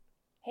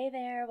Hey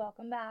there,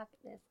 welcome back.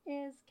 This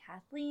is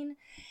Kathleen,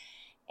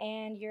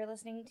 and you're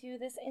listening to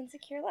This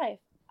Insecure Life.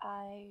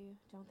 I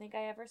don't think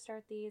I ever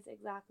start these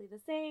exactly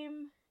the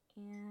same,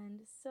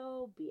 and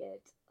so be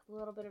it. A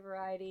little bit of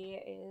variety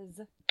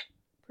is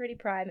pretty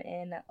prime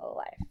in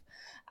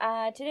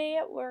life.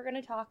 Today, we're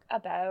going to talk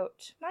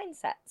about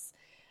mindsets,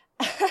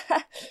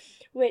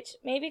 which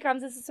maybe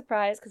comes as a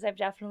surprise because I've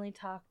definitely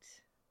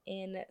talked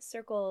in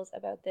circles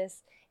about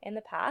this in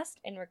the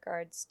past in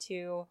regards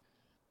to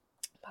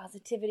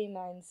positivity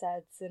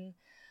mindsets and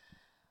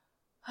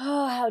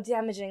how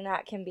damaging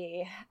that can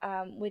be,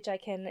 which I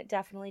can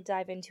definitely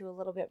dive into a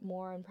little bit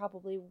more and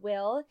probably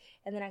will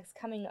in the next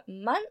coming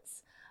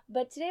months.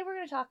 But today we're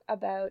going to talk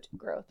about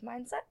growth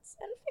mindsets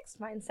and fixed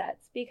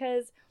mindsets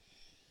because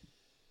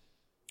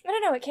I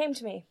don't know, it came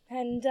to me,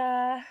 and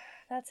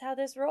that's how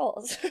this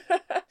rolls.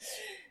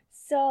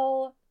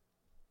 So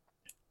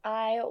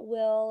I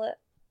will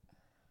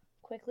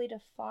quickly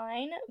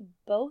define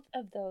both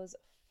of those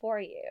for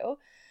you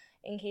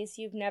in case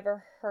you've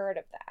never heard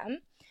of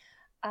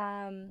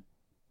them.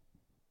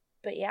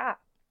 But yeah,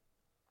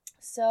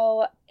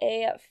 so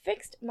a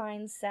fixed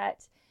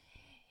mindset,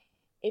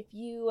 if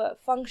you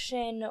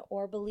function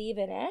or believe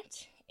in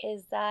it,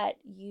 is that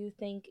you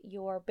think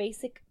your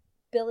basic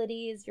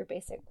abilities, your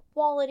basic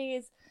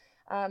qualities,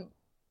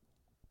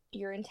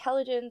 your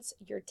intelligence,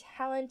 your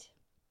talent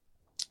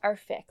are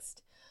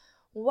fixed.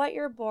 What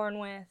you're born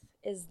with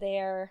is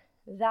there.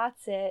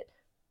 That's it.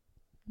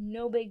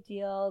 No big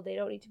deal. They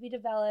don't need to be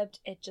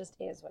developed. It just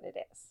is what it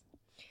is.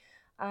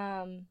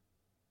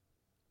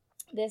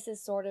 This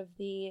is sort of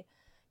the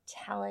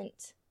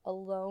talent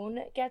alone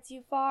gets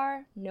you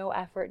far. No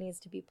effort needs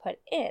to be put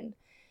in.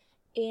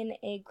 In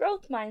a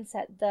growth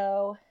mindset,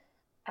 though,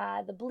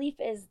 the belief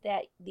is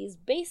that these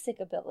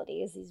basic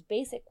abilities, these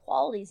basic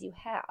qualities you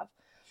have,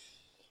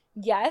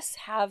 yes,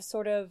 have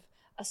sort of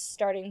a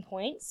starting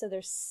point. So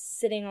they're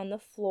sitting on the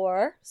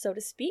floor, so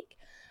to speak.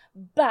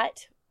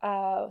 But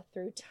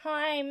through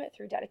time,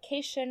 through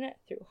dedication,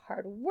 through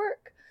hard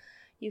work,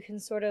 you can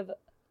sort of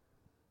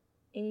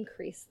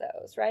increase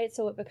those, right?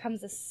 So it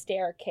becomes a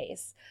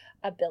staircase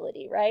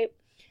ability, right?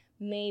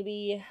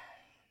 Maybe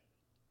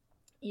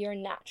you're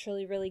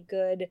naturally really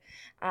good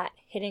at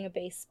hitting a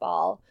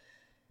baseball,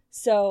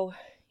 so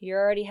you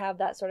already have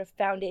that sort of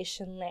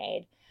foundation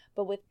laid.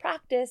 But with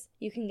practice,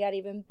 you can get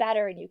even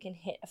better and you can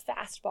hit a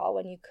fastball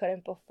when you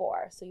couldn't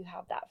before. So you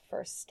have that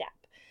first step.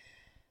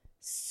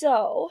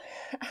 So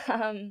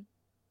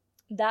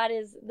that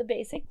is the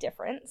basic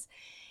difference.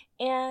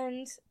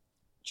 And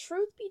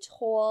truth be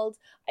told,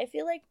 I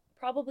feel like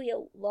probably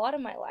a lot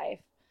of my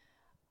life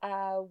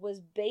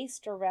was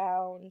based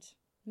around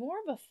more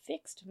of a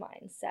fixed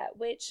mindset,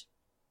 which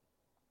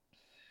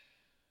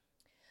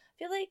I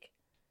feel like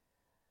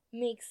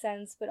makes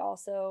sense, but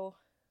also,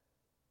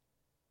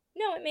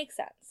 no, it makes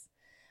sense.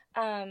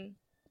 I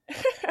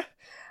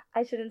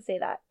shouldn't say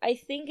that. I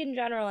think in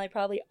general, I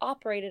probably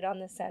operated on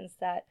the sense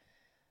that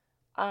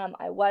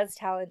I was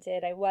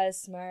talented, I was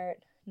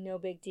smart, no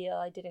big deal,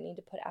 I didn't need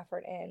to put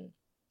effort in.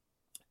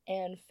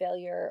 And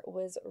failure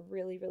was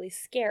really, really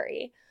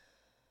scary,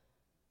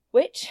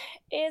 which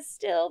is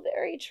still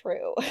very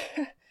true.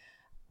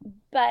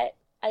 But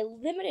I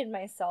limited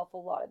myself a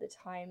lot of the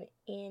time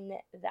in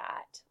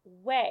that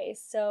way.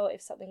 So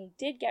if something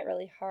did get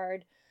really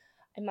hard,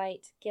 I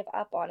might give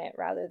up on it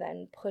rather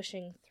than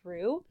pushing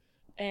through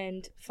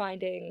and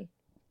finding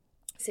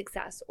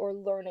success or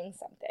learning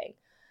something.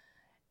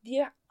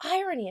 The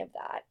irony of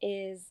that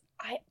is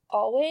I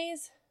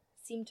always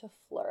seem to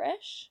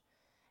flourish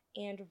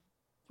and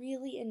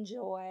really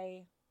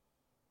enjoy,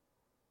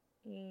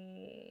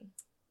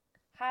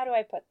 how do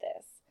I put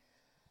this?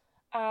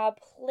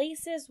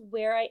 Places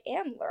where I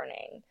am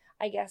learning,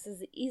 I guess is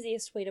the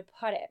easiest way to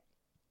put it.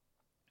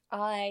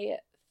 I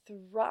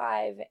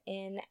thrive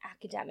in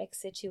academic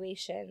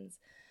situations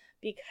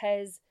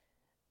because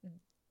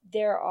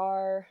there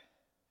are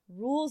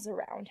rules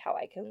around how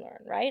I can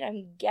learn, right?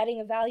 I'm getting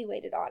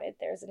evaluated on it.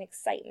 There's an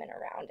excitement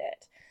around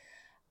it.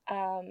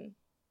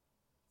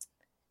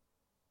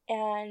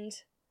 And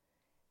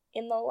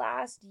in the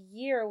last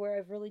year where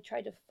I've really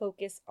tried to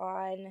focus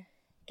on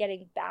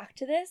getting back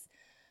to this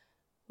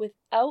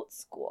without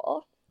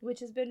school, which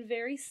has been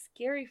very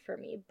scary for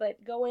me,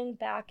 but going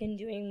back and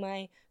doing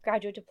my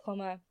graduate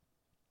diploma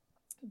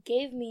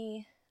gave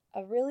me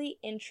a really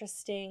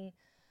interesting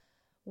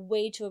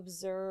way to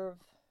observe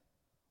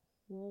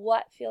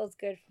what feels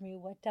good for me,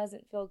 what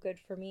doesn't feel good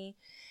for me,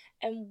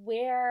 and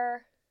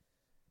where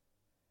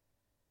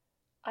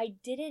I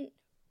didn't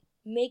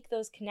make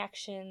those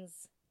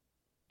connections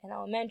in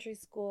elementary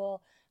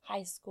school,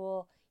 high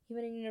school,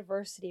 even in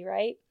university,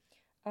 right?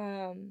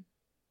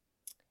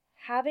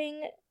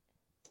 Having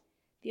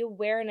the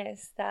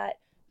awareness that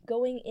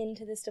going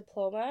into this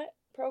diploma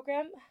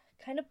program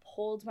kind of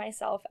pulled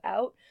myself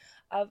out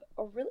of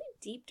a really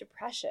deep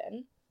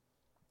depression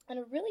and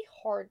a really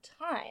hard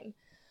time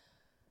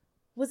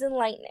was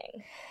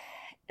enlightening.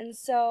 And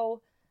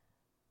so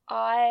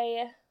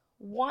I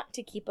want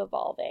to keep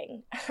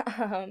evolving.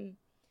 I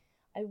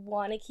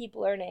want to keep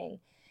learning.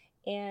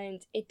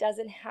 And it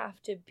doesn't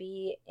have to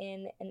be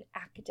in an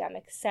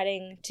academic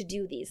setting to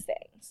do these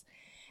things.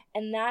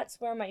 And that's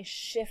where my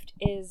shift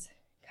is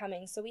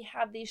coming. So we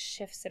have these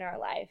shifts in our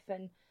life,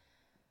 and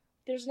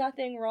there's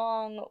nothing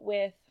wrong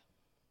with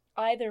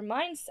either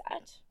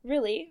mindset.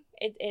 Really,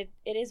 it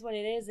is what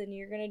it is, and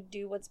you're going to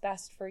do what's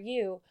best for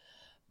you.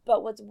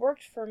 But what's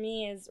worked for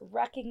me is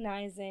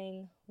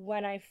recognizing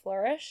when I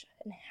flourish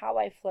and how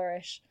I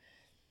flourish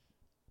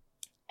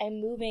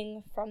and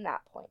moving from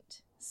that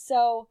point.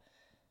 So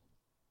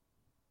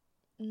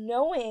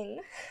knowing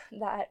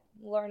that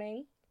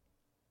learning,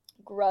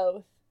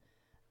 growth,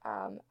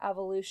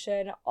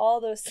 evolution, all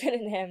those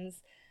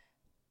synonyms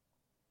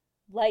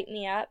light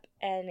me up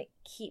and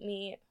keep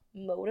me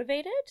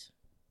motivated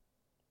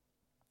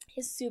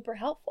is super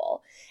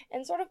helpful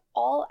in sort of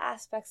all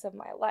aspects of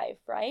my life,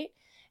 right?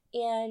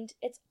 And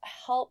it's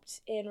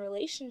helped in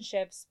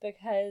relationships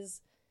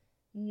because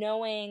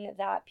knowing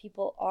that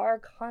people are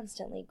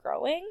constantly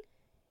growing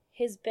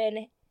has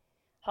been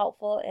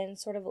helpful in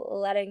sort of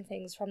letting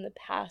things from the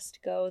past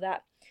go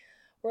that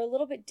were a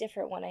little bit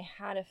different when I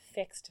had a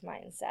fixed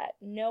mindset.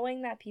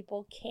 Knowing that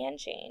people can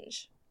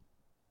change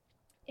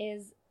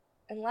is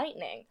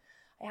enlightening.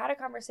 I had a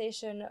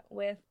conversation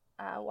with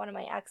one of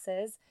my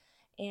exes,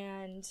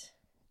 and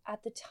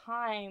at the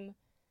time,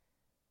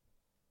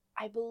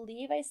 I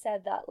believe I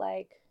said that,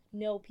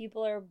 no,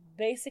 people are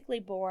basically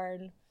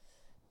born.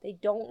 They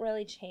don't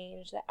really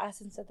change. The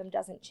essence of them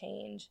doesn't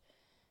change.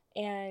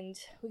 And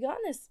we got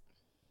in this,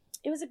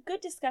 it was a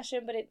good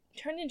discussion, but it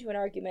turned into an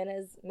argument,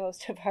 as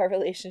most of our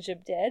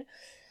relationship did.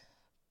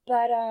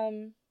 But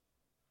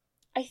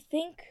I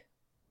think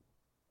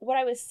what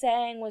I was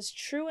saying was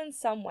true in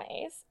some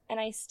ways, and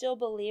I still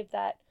believe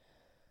that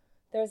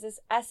there's this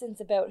essence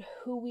about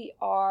who we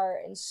are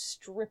and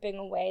stripping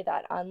away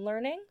that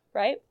unlearning,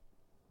 right?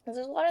 Because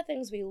there's a lot of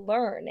things we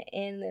learn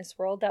in this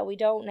world that we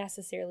don't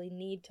necessarily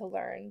need to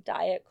learn.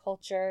 Diet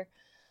culture,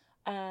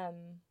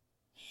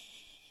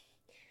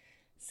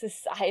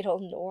 societal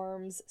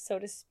norms, so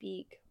to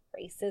speak.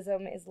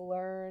 Racism is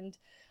learned.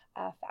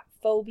 Fat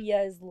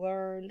phobia is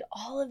learned.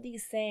 All of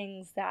these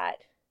things that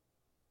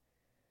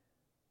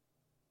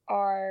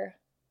are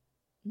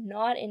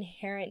not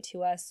inherent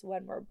to us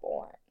when we're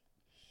born.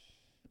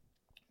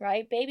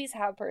 Right? Babies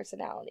have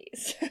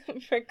personalities,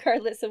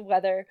 regardless of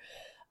whether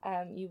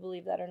you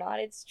believe that or not.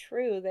 It's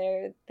true.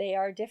 They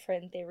are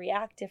different. They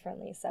react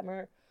differently. Some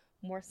are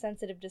more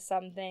sensitive to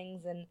some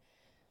things, and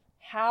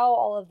how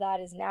all of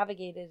that is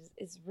navigated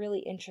is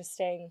really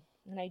interesting.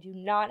 And I do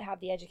not have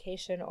the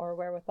education or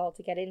wherewithal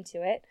to get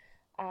into it.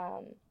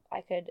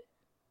 I could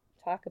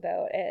talk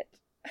about it,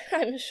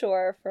 I'm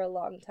sure, for a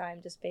long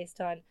time, just based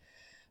on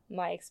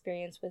my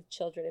experience with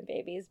children and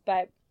babies.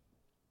 But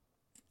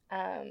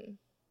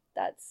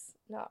that's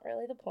not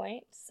really the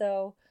point.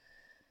 So,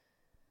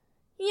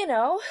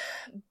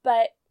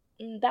 but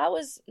that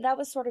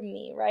was sort of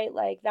me, right?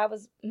 That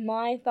was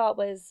my thought,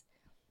 was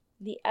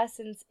the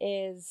essence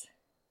is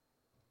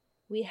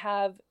we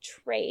have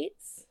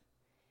traits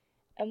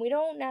and we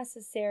don't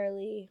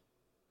necessarily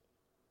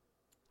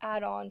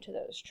add on to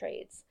those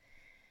traits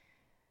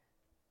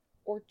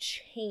or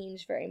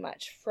change very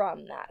much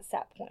from that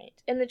set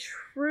point. And the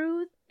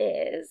truth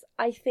is,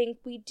 I think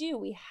we do.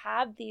 We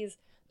have these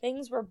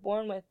things we're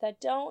born with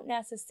that don't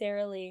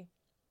necessarily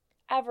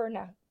ever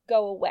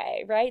go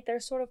away, right? They're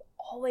sort of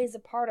always a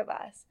part of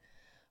us.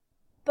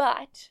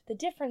 But the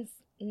difference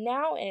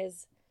now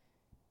is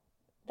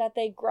that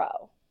they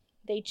grow,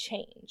 they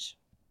change.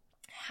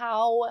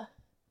 How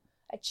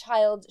a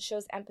child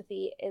shows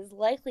empathy is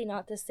likely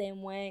not the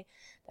same way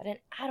that an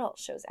adult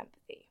shows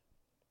empathy,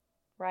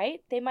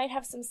 right? They might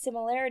have some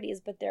similarities,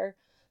 but they're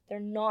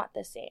not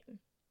the same.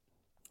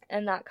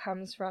 And that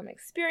comes from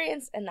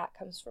experience, and that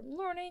comes from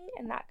learning,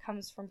 and that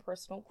comes from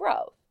personal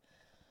growth.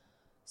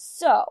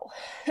 So,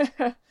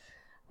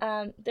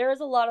 there is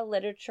a lot of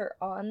literature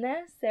on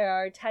this. There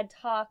are TED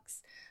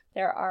Talks,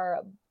 there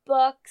are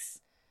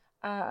books,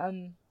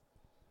 and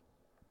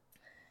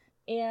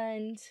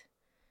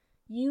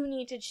you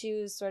need to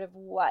choose sort of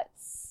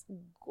what's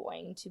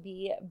going to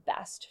be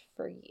best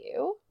for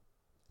you.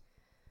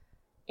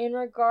 In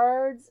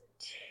regards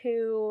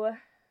to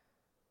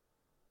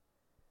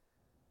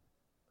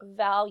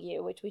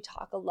value, which we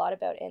talk a lot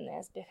about in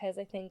this, because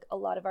I think a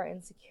lot of our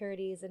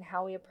insecurities and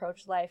how we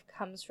approach life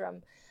comes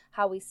from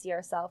how we see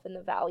ourselves and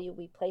the value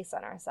we place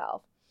on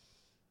ourselves.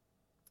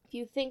 If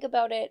you think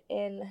about it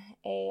in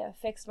a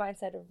fixed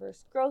mindset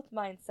versus growth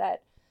mindset,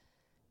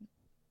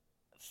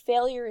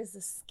 failure is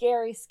a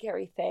scary,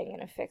 scary thing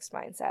in a fixed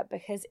mindset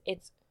because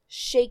it's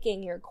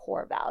shaking your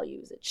core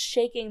values. It's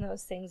shaking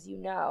those things you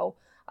know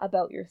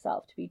about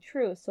yourself to be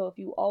true. So if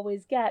you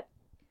always get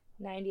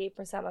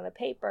 98% on a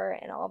paper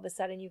and all of a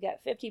sudden you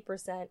get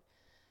 50%,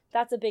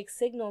 that's a big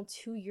signal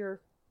to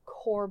your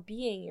core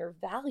being, your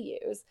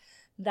values,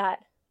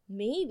 that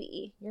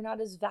maybe you're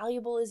not as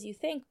valuable as you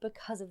think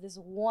because of this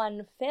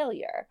one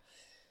failure.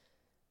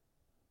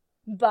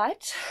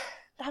 But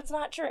that's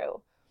not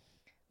true.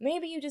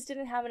 Maybe you just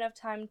didn't have enough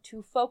time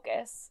to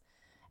focus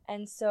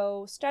And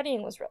so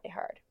studying was really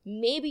hard.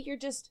 Maybe you're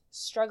just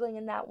struggling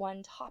in that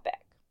one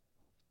topic,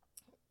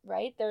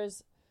 right?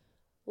 There's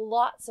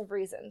lots of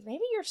reasons.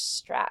 Maybe you're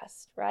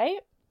stressed, right?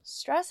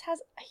 Stress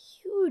has a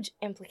huge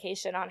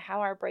implication on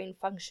how our brain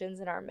functions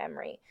and our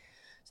memory.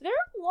 So there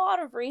are a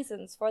lot of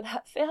reasons for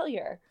that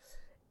failure.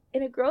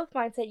 In a growth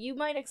mindset, you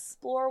might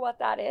explore what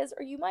that is,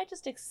 or you might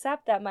just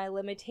accept that my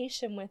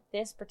limitation with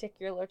this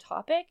particular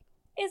topic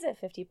is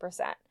at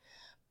 50%.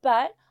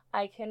 But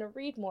I can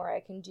read more, I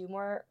can do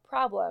more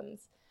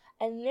problems.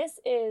 And this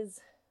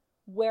is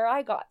where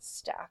I got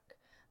stuck.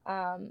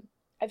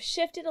 I've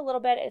shifted a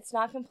little bit. It's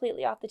not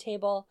completely off the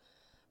table,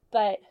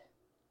 but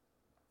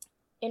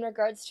in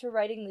regards to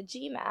writing the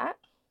GMAT,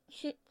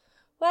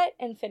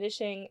 and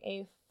finishing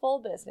a full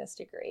business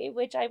degree,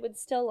 which I would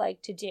still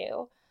like to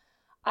do,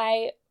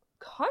 I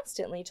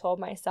constantly told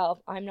myself,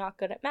 I'm not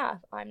good at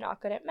math, I'm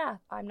not good at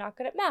math, I'm not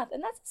good at math.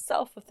 And that's a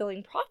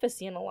self-fulfilling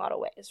prophecy in a lot of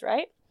ways,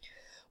 right?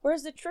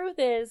 Whereas the truth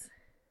is,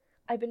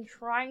 I've been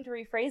trying to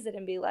rephrase it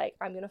and be like,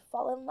 I'm going to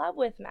fall in love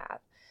with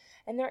math.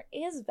 And there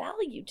is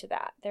value to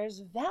that. There's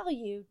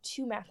value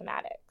to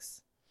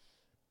mathematics.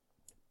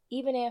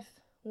 Even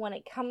if when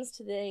it comes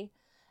to the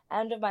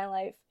end of my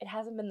life, it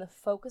hasn't been the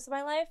focus of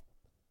my life,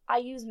 I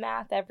use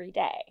math every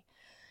day.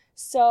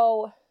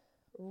 So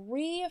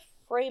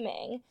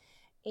reframing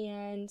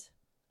and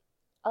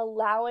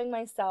allowing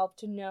myself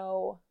to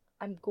know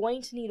I'm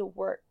going to need to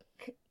work,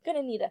 going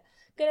to need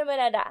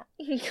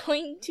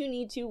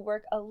to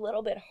work a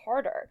little bit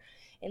harder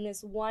in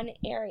this one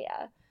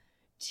area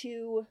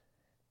to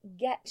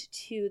get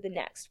to the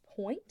next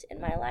point in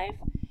my life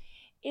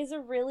is a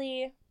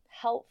really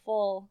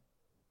helpful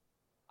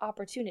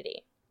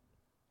opportunity,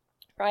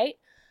 right?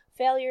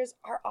 Failures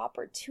are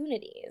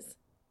opportunities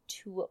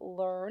to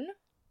learn,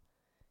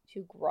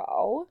 to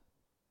grow,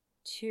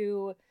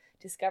 to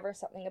discover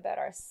something about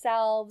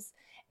ourselves,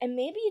 and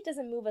maybe it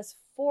doesn't move us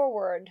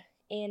forward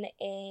in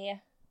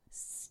a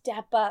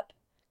step up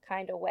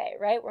kind of way,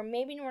 right? Where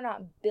maybe we're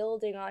not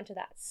building onto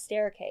that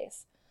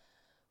staircase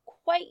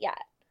quite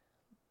yet.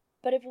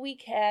 But if we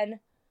can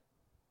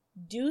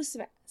do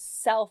some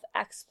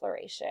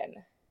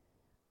self-exploration,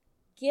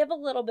 give a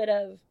little bit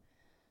of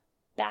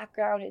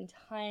background in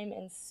time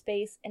and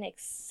space and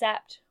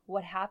accept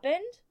what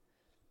happened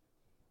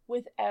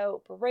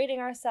without berating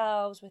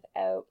ourselves,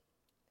 without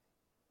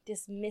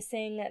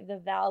dismissing the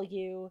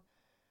value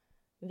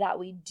that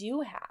we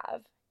do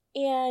have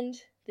and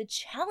the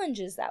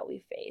challenges that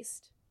we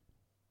faced,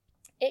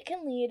 it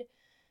can lead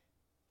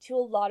to a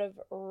lot of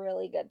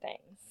really good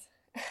things.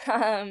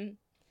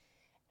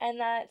 And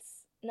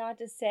that's not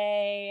to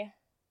say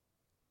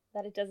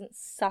that it doesn't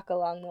suck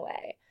along the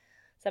way.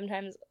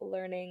 Sometimes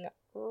learning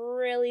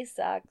really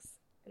sucks,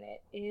 and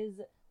it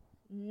is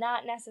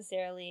not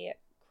necessarily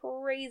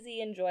crazy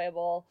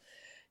enjoyable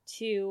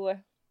to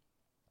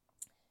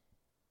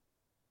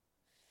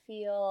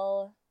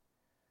feel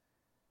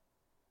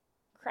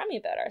crummy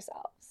about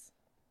ourselves,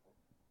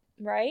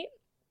 right?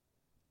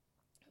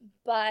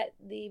 But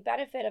the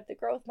benefit of the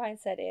growth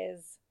mindset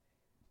is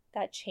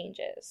that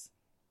changes,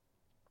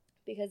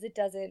 because it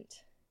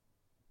doesn't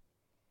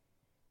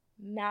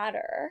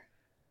matter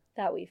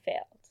that we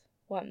failed.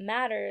 What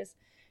matters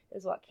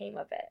is what came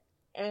of it.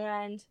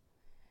 And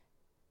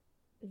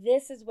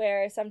this is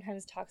where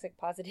sometimes toxic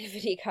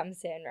positivity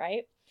comes in,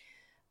 right?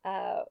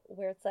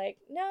 Where it's like,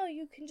 no,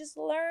 you can just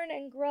learn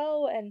and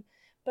grow,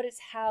 but it's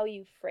how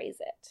you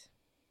phrase it.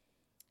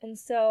 And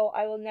so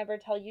I will never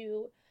tell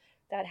you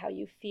that how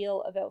you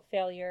feel about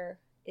failure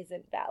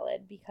isn't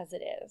valid, because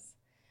it is.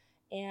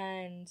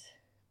 And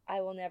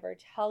I will never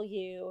tell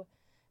you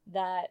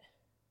that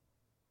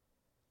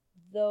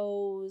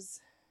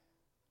those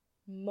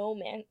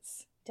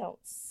moments don't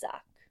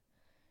suck.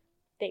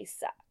 They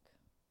suck.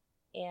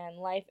 And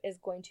life is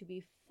going to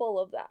be full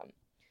of them.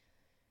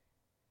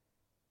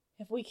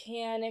 If we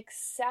can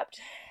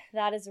accept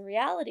that as a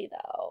reality,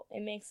 though,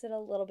 it makes it a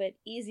little bit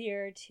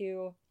easier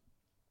to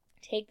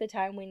take the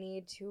time we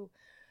need to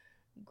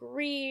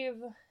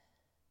grieve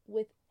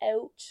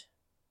without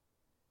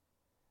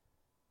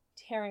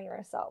tearing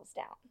ourselves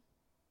down,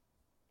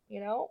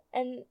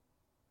 And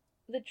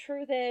the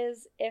truth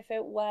is, if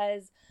it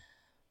was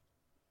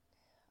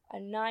a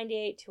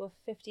 98 to a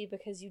 50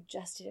 because you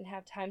just didn't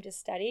have time to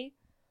study,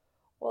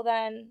 well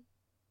then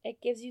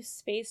it gives you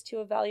space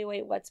to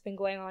evaluate what's been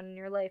going on in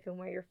your life and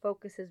where your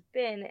focus has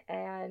been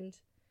and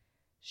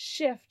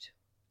shift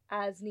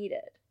as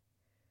needed.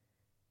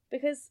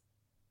 Because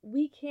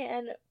we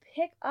can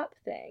pick up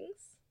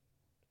things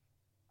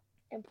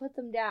and put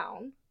them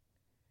down,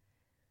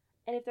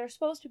 and if they're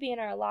supposed to be in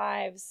our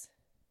lives,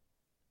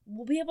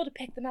 we'll be able to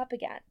pick them up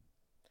again.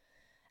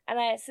 And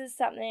this is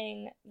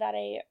something that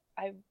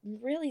I'm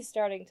really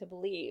starting to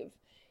believe.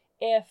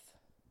 If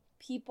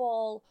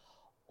people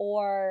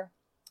or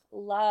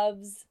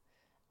loves,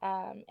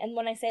 and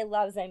when I say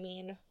loves, I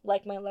mean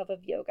like my love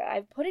of yoga,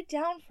 I've put it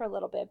down for a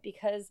little bit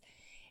because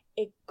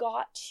it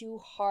got too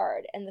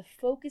hard and the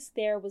focus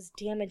there was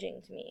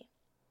damaging to me.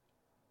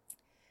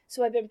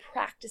 So I've been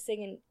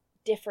practicing in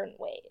different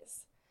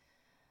ways.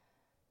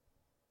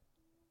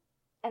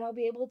 and I'll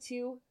be able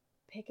to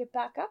pick it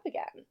back up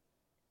again.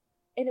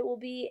 And it will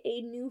be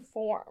a new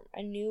form,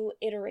 a new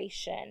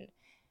iteration.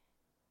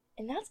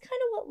 And that's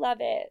kind of what love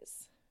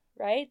is,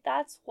 right?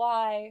 That's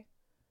why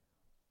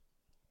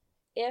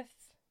if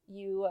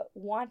you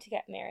want to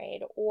get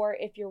married, or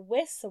if you're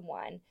with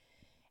someone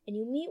and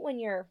you meet when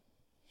you're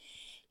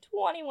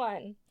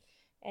 21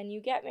 and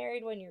you get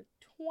married when you're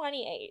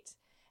 28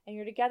 and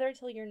you're together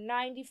until you're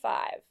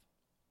 95,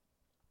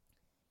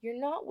 you're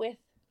not with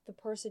the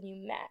person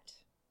you met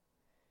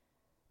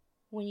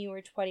when you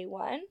were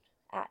 21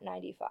 at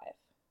 95.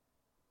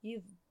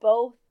 You've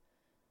both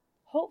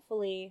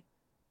hopefully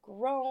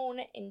grown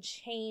and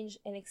changed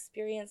and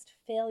experienced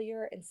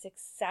failure and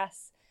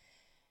success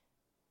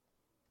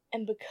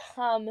and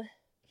become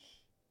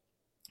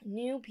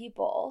new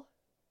people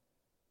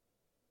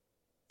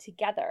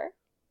together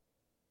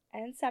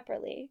and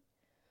separately,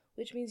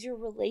 which means your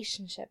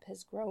relationship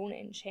has grown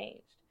and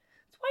changed.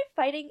 That's why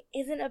fighting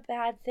isn't a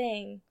bad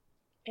thing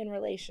in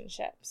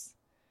relationships.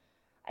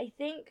 I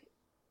think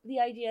the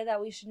idea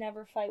that we should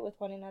never fight with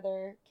one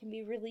another can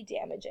be really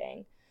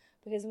damaging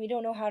because we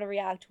don't know how to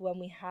react when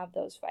we have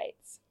those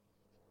fights.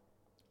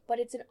 But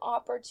it's an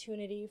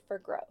opportunity for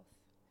growth.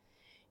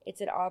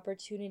 It's an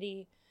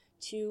opportunity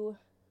to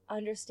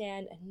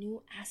understand a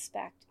new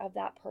aspect of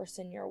that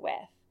person you're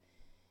with.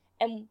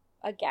 And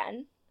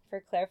again,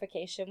 for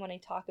clarification, when I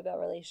talk about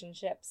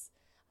relationships,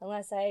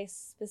 unless I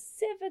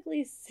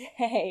specifically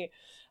say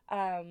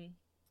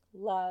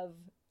love,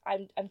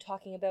 I'm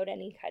talking about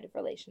any kind of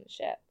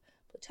relationship.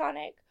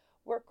 Platonic,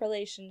 work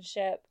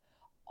relationship,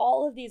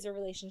 all of these are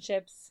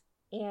relationships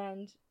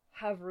and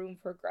have room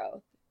for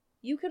growth.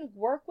 You can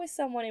work with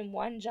someone in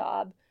one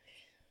job,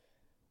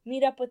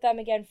 meet up with them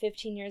again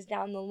 15 years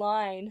down the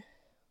line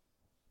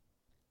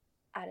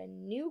at a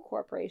new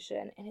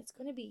corporation, and it's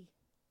going to be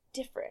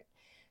different.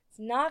 It's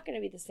not going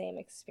to be the same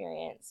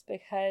experience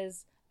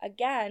because,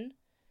 again,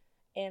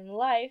 in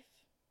life,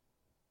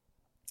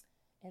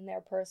 in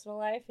their personal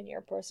life, in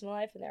your personal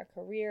life, in their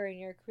career, in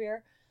your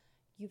career,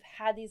 you've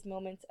had these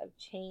moments of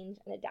change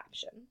and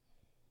adaptation.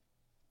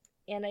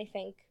 And I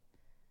think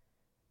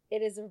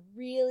it is a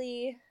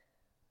really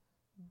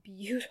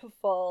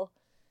beautiful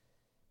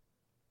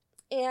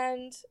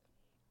and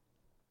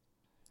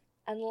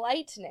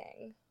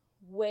enlightening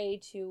way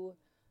to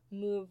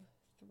move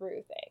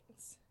through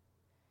things.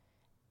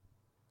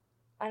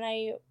 And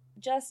I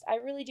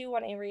really do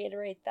want to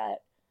reiterate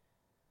that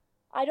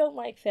I don't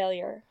like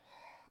failure.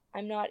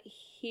 I'm not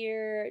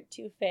here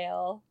to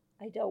fail.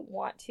 I don't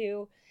want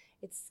to.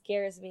 It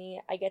scares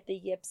me. I get the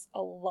yips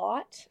a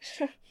lot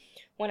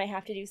when I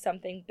have to do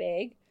something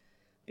big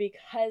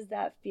because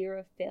that fear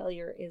of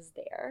failure is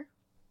there.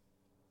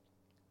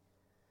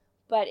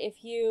 But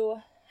if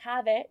you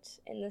have it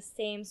in the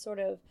same sort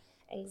of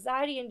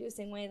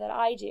anxiety-inducing way that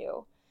I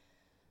do,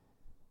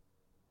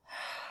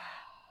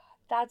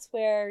 that's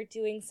where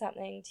doing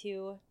something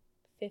to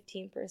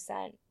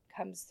 15%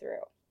 comes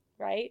through,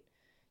 right?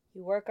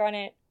 You work on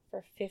it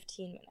for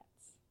 15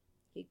 minutes.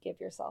 You give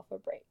yourself a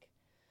break.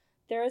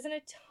 There isn't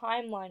a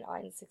timeline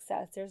on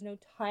success. There's no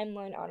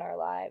timeline on our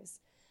lives.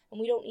 And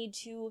we don't need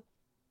to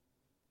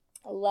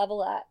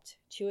level up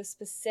to a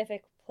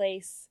specific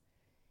place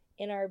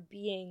in our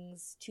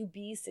beings to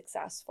be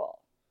successful.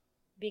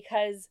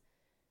 Because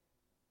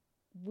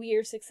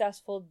we're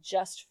successful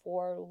just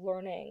for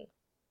learning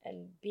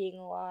and being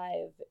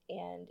alive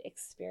and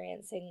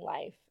experiencing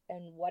life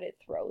and what it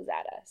throws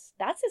at us.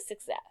 That's a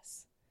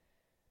success.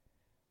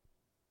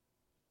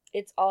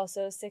 It's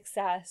also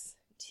success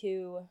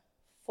to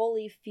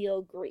fully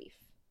feel grief.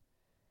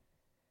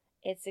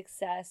 It's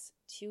success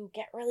to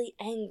get really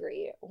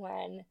angry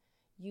when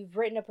you've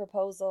written a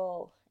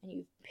proposal and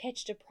you've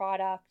pitched a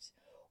product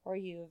or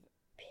you've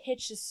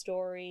pitched a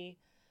story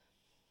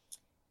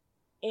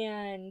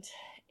and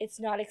it's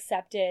not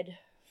accepted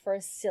for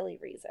a silly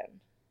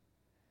reason.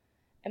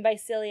 And by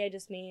silly, I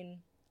just mean,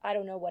 I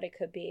don't know what it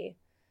could be.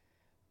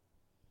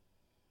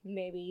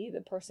 Maybe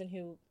the person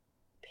who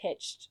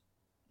pitched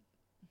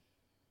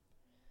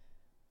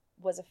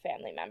was a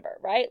family member,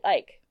 right?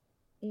 Like,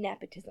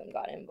 nepotism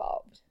got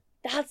involved.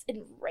 That's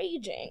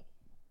enraging.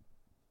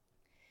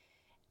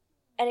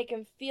 And it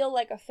can feel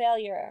like a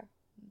failure.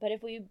 But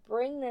if we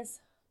bring this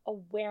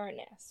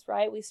awareness,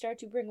 right? We start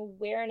to bring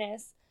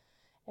awareness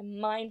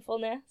and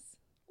mindfulness.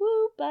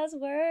 Woo,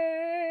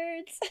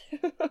 buzzwords.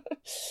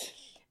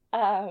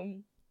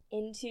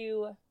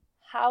 Into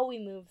how we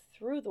move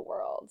through the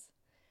world,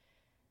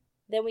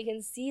 then we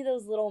can see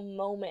those little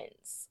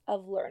moments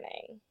of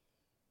learning,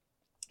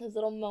 those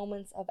little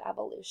moments of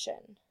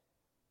evolution.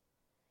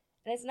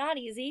 And it's not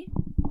easy,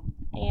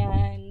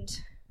 and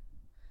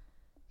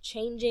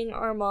changing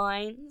our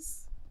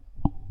minds,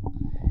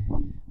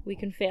 we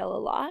can fail a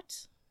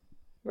lot,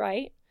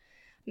 right?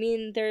 I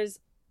mean, there's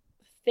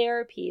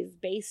therapies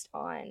based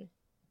on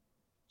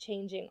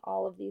changing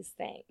all of these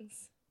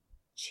things,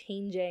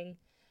 changing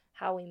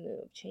how we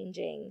move,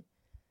 changing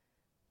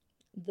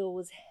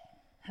those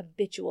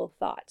habitual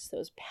thoughts,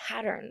 those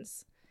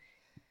patterns.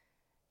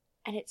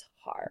 And it's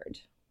hard.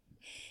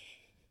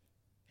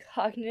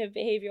 Cognitive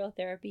behavioral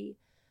therapy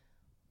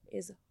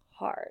is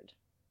hard.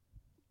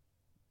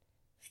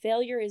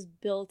 Failure is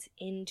built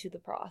into the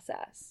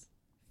process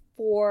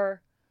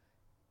for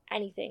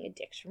anything,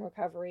 addiction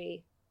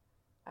recovery,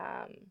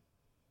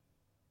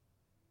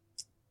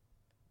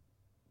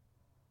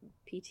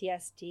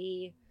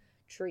 PTSD,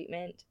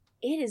 treatment.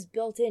 It is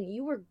built in.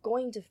 You are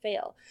going to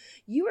fail.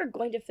 You are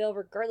going to fail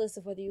regardless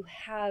of whether you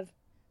have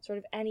sort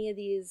of any of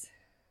these.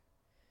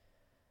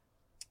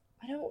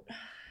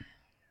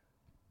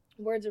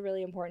 Words are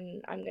really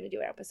important. I'm going to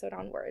do an episode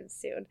on words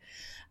soon.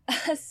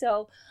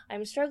 So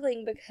I'm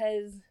struggling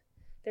because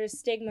there's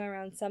stigma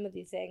around some of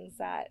these things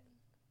that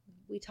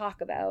we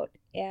talk about,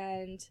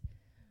 and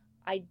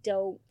I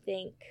don't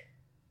think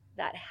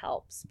that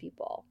helps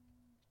people.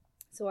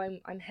 So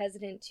I'm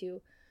hesitant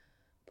to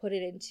put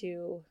it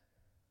into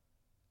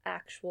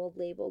actual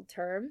labeled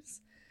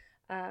terms,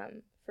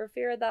 for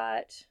fear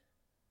that,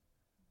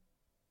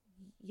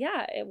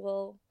 I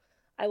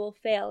will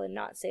fail and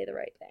not say the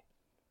right thing.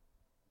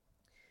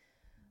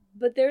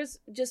 But there's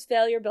just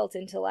failure built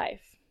into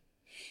life.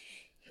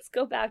 Let's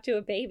go back to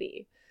a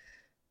baby.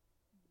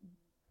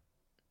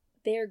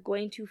 They're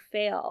going to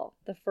fail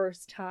the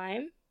first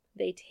time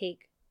they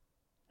take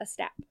a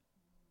step.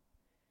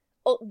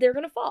 Oh, they're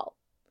going to fall.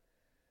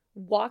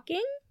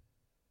 Walking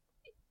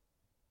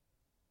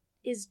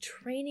is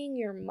training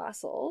your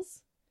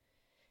muscles.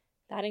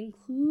 That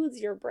includes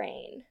your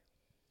brain.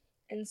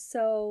 And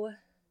so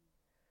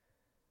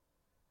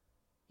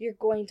you're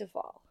going to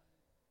fall.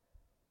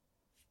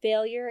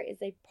 Failure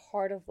is a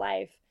part of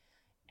life,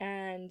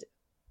 and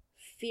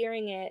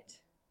fearing it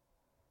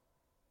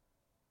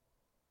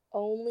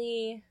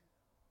only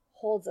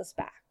holds us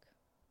back.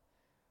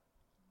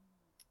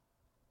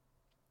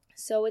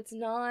 So it's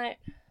not,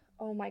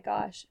 oh my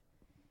gosh,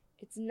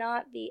 it's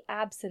not the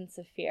absence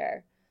of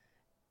fear.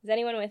 Is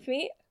anyone with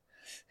me?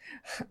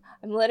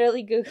 I'm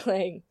literally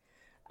Googling.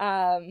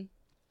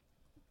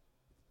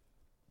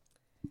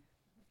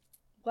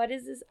 What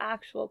is this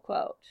actual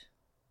quote?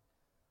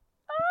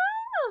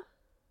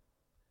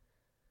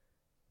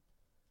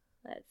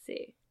 Let's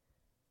see.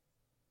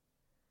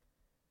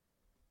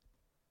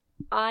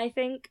 I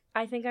think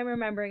I'm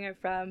remembering it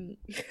from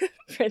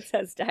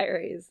Princess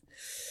Diaries.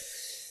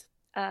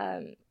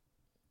 That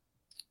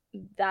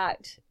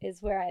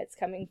is where it's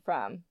coming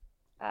from.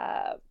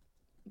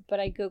 But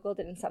I Googled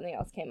it and something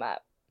else came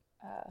up.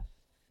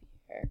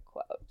 Fear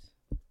quote.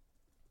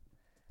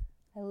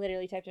 I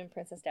literally typed in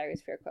Princess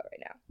Diaries fear quote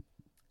right now.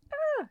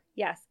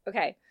 Yes.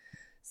 Okay.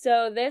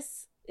 So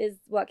this is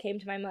what came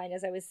to my mind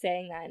as I was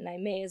saying that, and I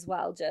may as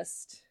well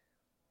just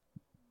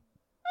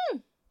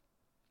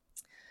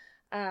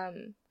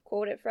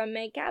quote it from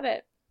Meg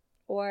Cabot,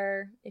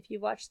 or if you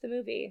watched the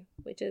movie,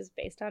 which is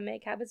based on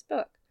Meg Cabot's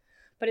book.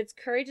 But it's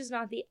courage is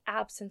not the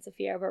absence of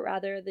fear, but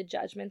rather the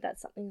judgment that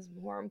something is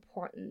more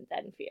important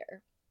than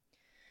fear.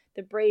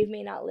 The brave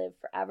may not live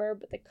forever,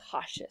 but the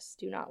cautious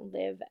do not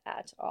live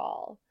at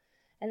all.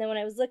 And then when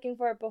I was looking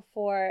for it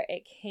before,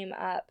 it came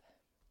up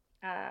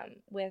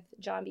with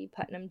John B.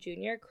 Putnam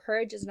Jr.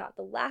 Courage is not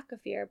the lack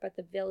of fear, but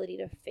the ability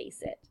to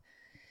face it.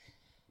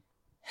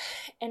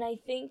 And I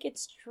think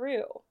it's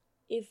true.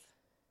 If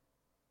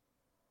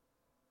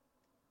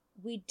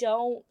we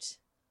don't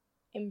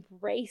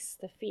embrace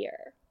the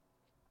fear,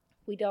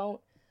 we don't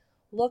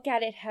look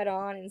at it head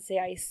on and say,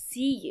 I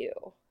see you,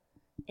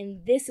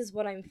 and this is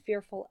what I'm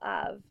fearful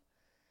of,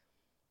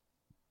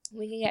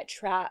 we can get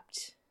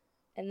trapped,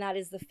 and that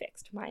is the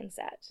fixed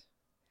mindset.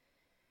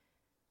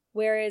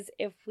 Whereas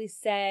if we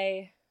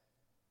say,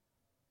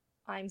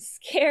 I'm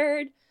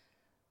scared,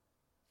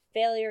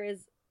 failure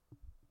is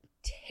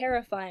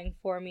terrifying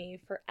for me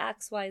for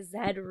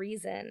XYZ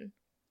reason,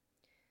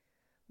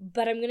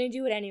 but I'm going to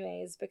do it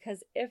anyways,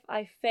 because if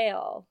I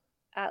fail,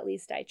 at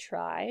least I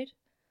tried.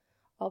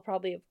 I'll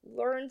probably have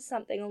learned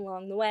something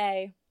along the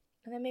way,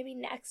 and then maybe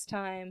next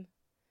time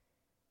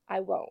I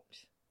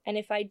won't. And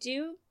if I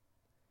do,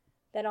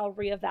 then I'll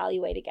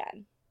reevaluate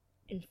again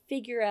and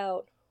figure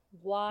out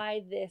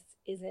why this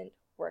isn't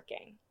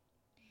working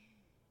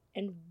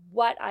and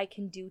what I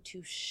can do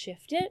to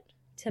shift it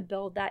to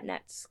build that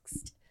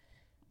next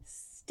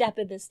step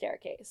in the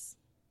staircase.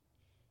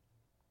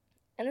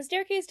 And the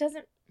staircase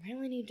doesn't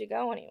really need to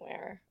go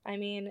anywhere. I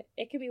mean,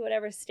 it could be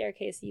whatever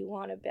staircase you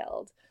want to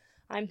build.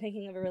 I'm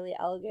thinking of a really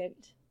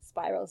elegant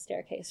spiral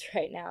staircase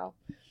right now.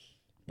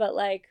 But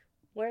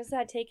where's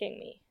that taking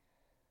me?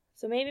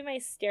 So maybe my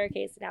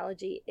staircase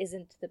analogy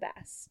isn't the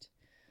best.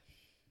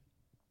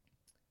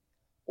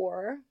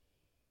 Or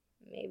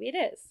maybe it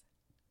is.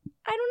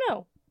 I don't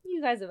know.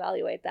 You guys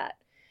evaluate that.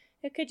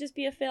 It could just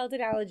be a failed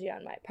analogy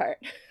on my part.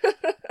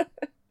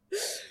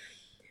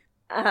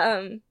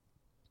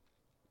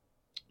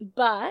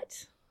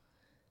 But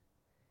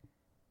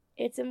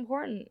it's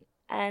important.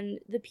 And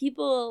the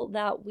people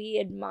that we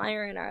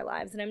admire in our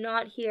lives, and I'm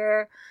not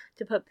here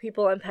to put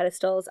people on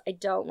pedestals. I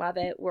don't love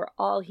it. We're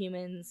all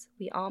humans.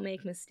 We all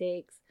make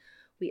mistakes.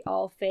 We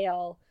all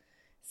fail.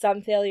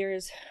 Some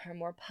failures are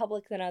more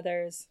public than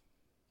others.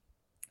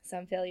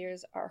 Some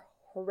failures are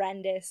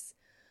horrendous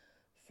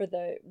for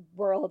the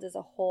world as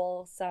a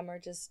whole. Some are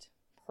just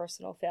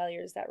personal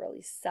failures that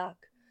really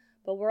suck,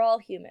 but we're all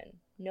human.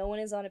 No one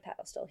is on a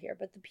pedestal here.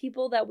 But the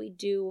people that we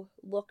do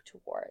look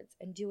towards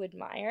and do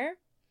admire,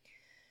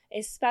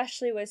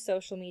 especially with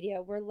social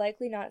media, we're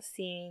likely not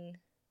seeing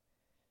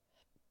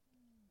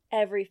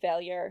every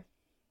failure.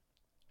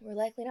 We're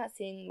likely not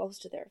seeing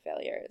most of their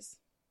failures.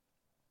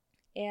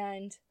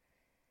 And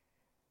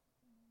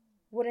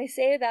when I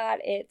say that,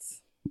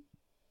 it's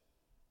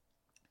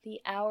the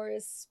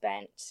hours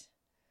spent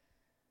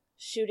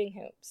shooting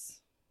hoops.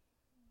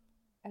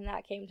 And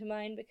that came to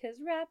mind because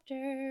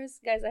Raptors.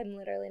 Guys, I'm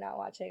literally not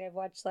watching. I've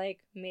watched like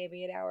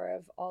maybe an hour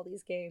of all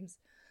these games.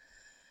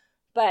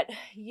 But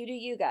you do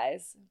you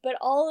guys. But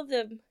all of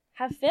them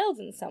have failed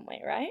in some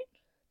way, right?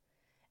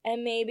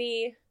 And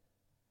maybe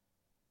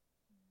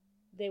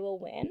they will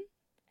win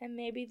and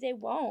maybe they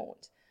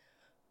won't.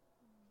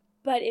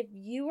 But if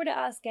you were to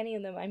ask any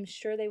of them, I'm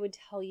sure they would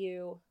tell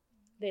you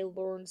they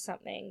learned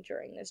something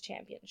during this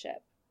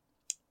championship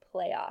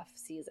playoff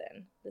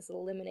season, this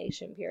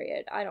elimination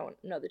period. I don't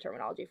know the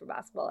terminology for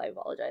basketball. I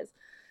apologize.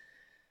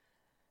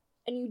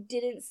 And you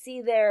didn't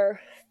see their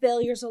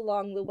failures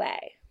along the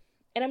way.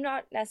 And I'm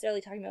not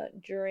necessarily talking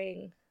about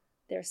during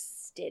their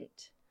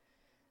stint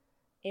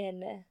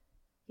in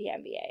the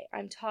NBA.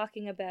 I'm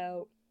talking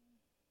about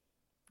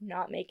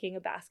not making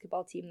a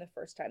basketball team the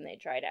first time they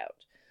tried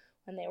out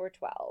when they were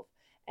 12.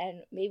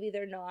 And maybe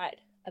they're not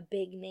a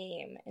big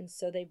name, and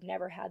so they've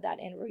never had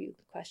that interview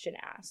question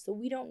asked. So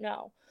we don't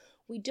know.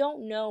 We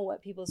don't know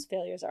what people's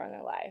failures are in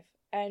their life.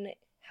 And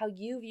how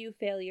you view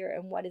failure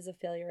and what is a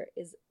failure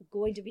is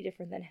going to be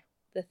different than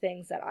the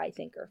things that I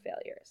think are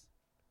failures.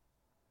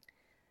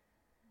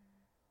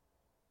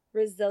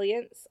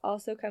 Resilience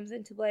also comes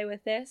into play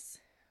with this,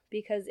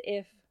 because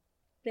if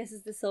this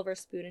is the silver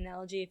spoon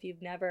analogy, if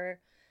you've never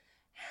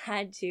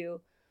had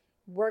to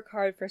work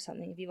hard for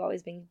something, if you've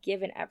always been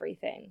given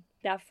everything,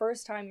 that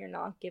first time you're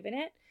not given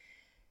it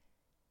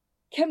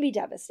can be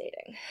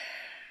devastating.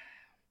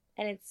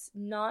 And it's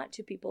not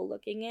to people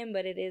looking in,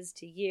 but it is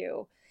to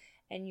you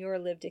and your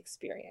lived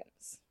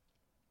experience.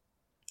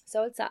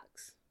 So it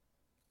sucks.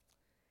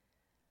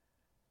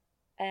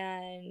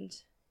 And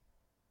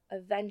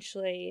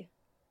eventually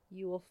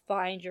you will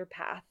find your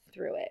path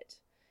through it.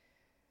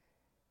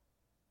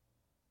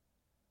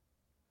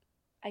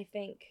 I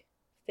think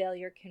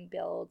failure can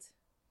build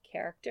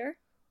character.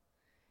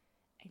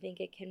 I think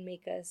it can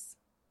make us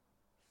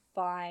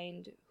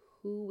find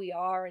who we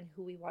are and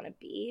who we want to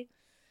be.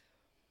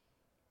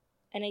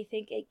 And I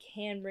think it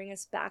can bring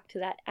us back to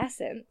that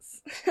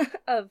essence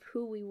of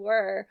who we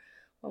were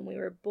when we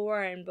were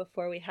born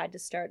before we had to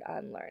start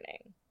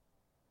unlearning.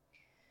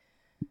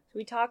 So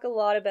we talk a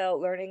lot about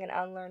learning and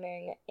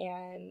unlearning,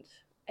 and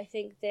I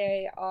think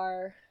they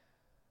are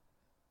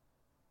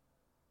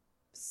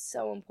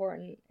so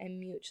important and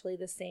mutually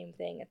the same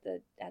thing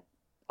at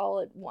all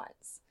at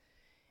once.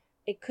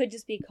 It could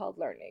just be called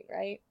learning,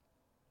 right?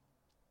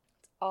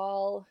 It's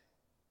all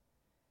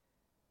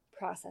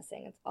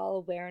processing, it's all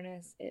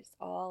awareness, it's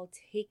all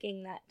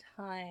taking that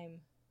time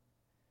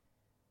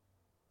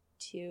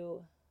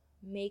to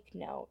make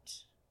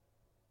note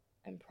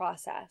and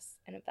process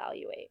and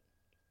evaluate.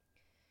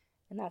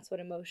 And that's what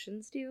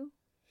emotions do.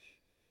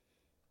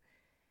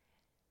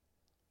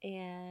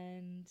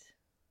 And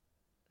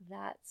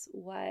that's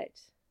what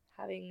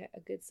having a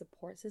good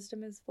support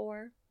system is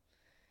for,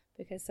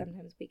 because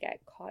sometimes we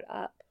get caught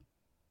up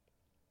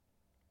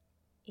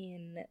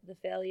in the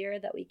failure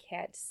that we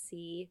can't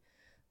see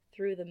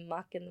through the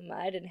muck and the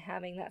mud, and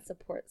having that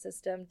support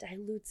system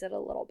dilutes it a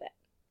little bit,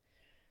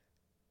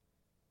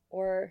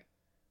 or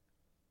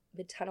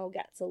the tunnel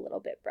gets a little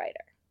bit brighter.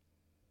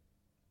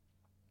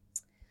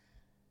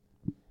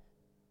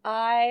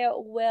 I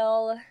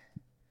will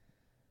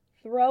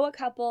throw a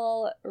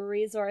couple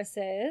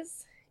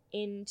resources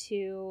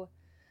into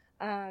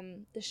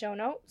the show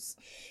notes.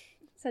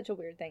 Such a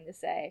weird thing to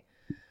say,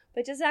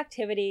 but just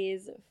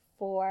activities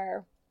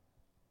for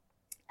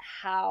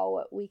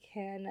how we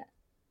can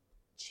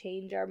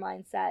change our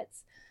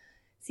mindsets,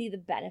 see the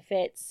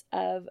benefits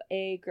of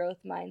a growth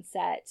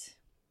mindset.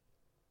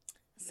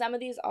 Some of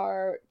these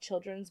are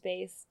children's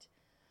based,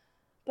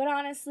 but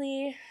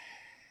honestly,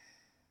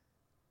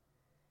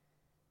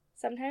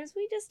 sometimes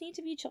we just need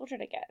to be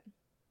children again.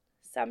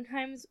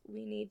 Sometimes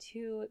we need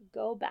to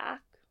go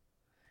back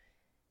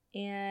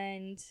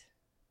and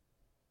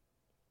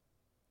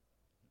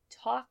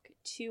talk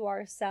to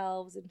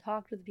ourselves and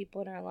talk to the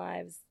people in our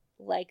lives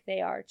like they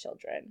are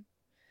children.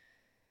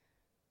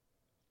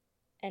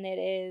 And it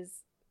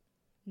is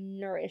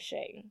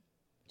nourishing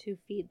to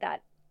feed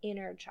that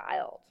inner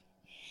child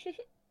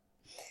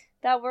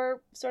that we're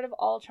sort of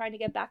all trying to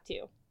get back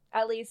to.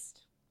 At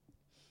least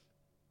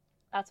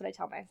that's what I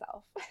tell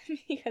myself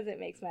because it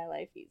makes my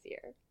life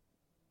easier.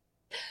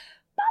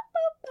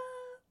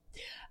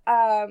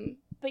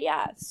 But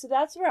yeah, so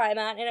that's where I'm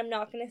at. And I'm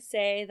not going to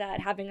say that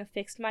having a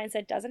fixed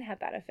mindset doesn't have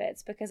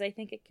benefits, because I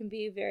think it can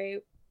be a very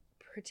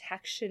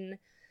protection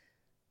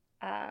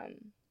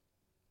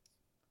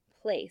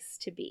place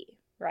to be,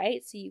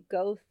 right? So you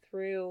go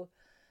through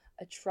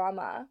a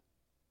trauma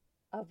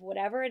of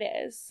whatever it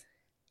is,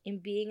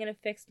 and being in a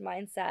fixed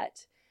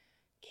mindset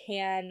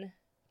can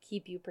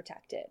keep you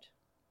protected.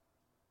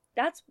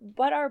 That's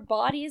what our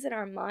bodies and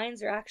our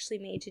minds are actually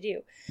made to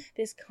do.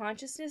 This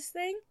consciousness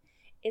thing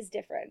is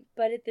different,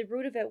 but at the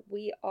root of it,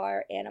 we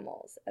are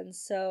animals. And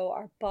so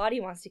our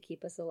body wants to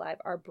keep us alive.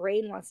 Our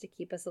brain wants to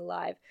keep us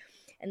alive.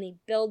 And they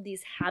build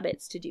these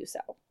habits to do so.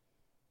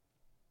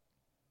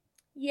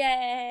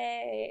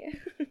 Yay!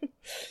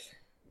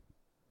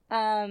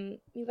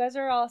 You guys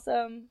are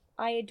awesome.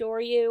 I adore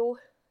you.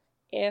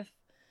 If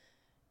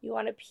you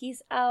want to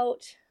peace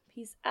out,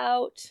 peace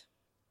out.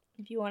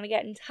 If you want to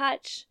get in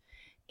touch,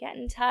 get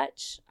in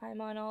touch.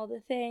 I'm on all the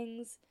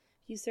things.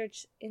 If you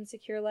search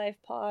Insecure Life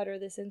Pod or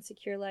This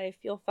Insecure Life,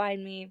 you'll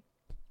find me.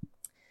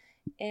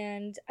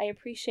 And I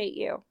appreciate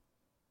you.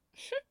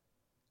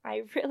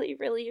 I really,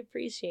 really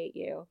appreciate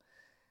you.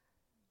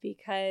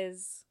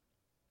 Because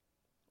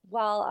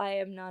while I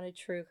am not a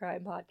true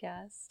crime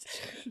podcast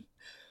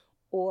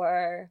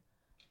or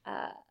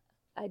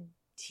a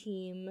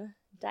team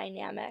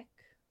dynamic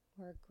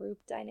or a group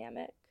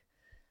dynamic,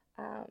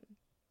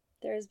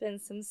 there's been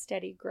some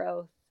steady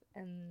growth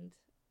and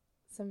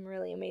some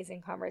really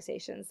amazing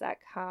conversations that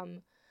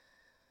come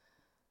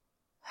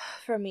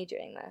from me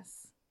doing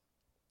this.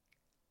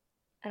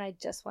 And I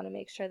just want to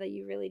make sure that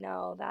you really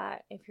know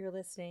that if you're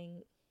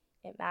listening,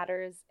 it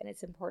matters and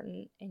it's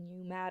important, and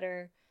you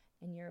matter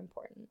and you're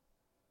important.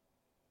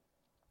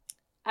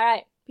 All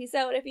right, peace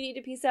out if you need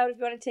to peace out. If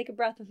you want to take a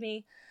breath with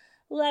me,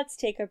 let's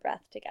take a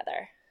breath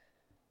together.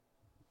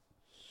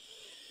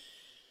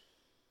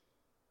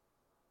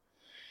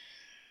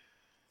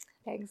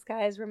 Thanks,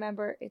 guys.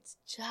 Remember, it's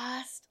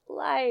just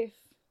life.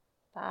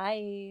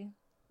 Bye.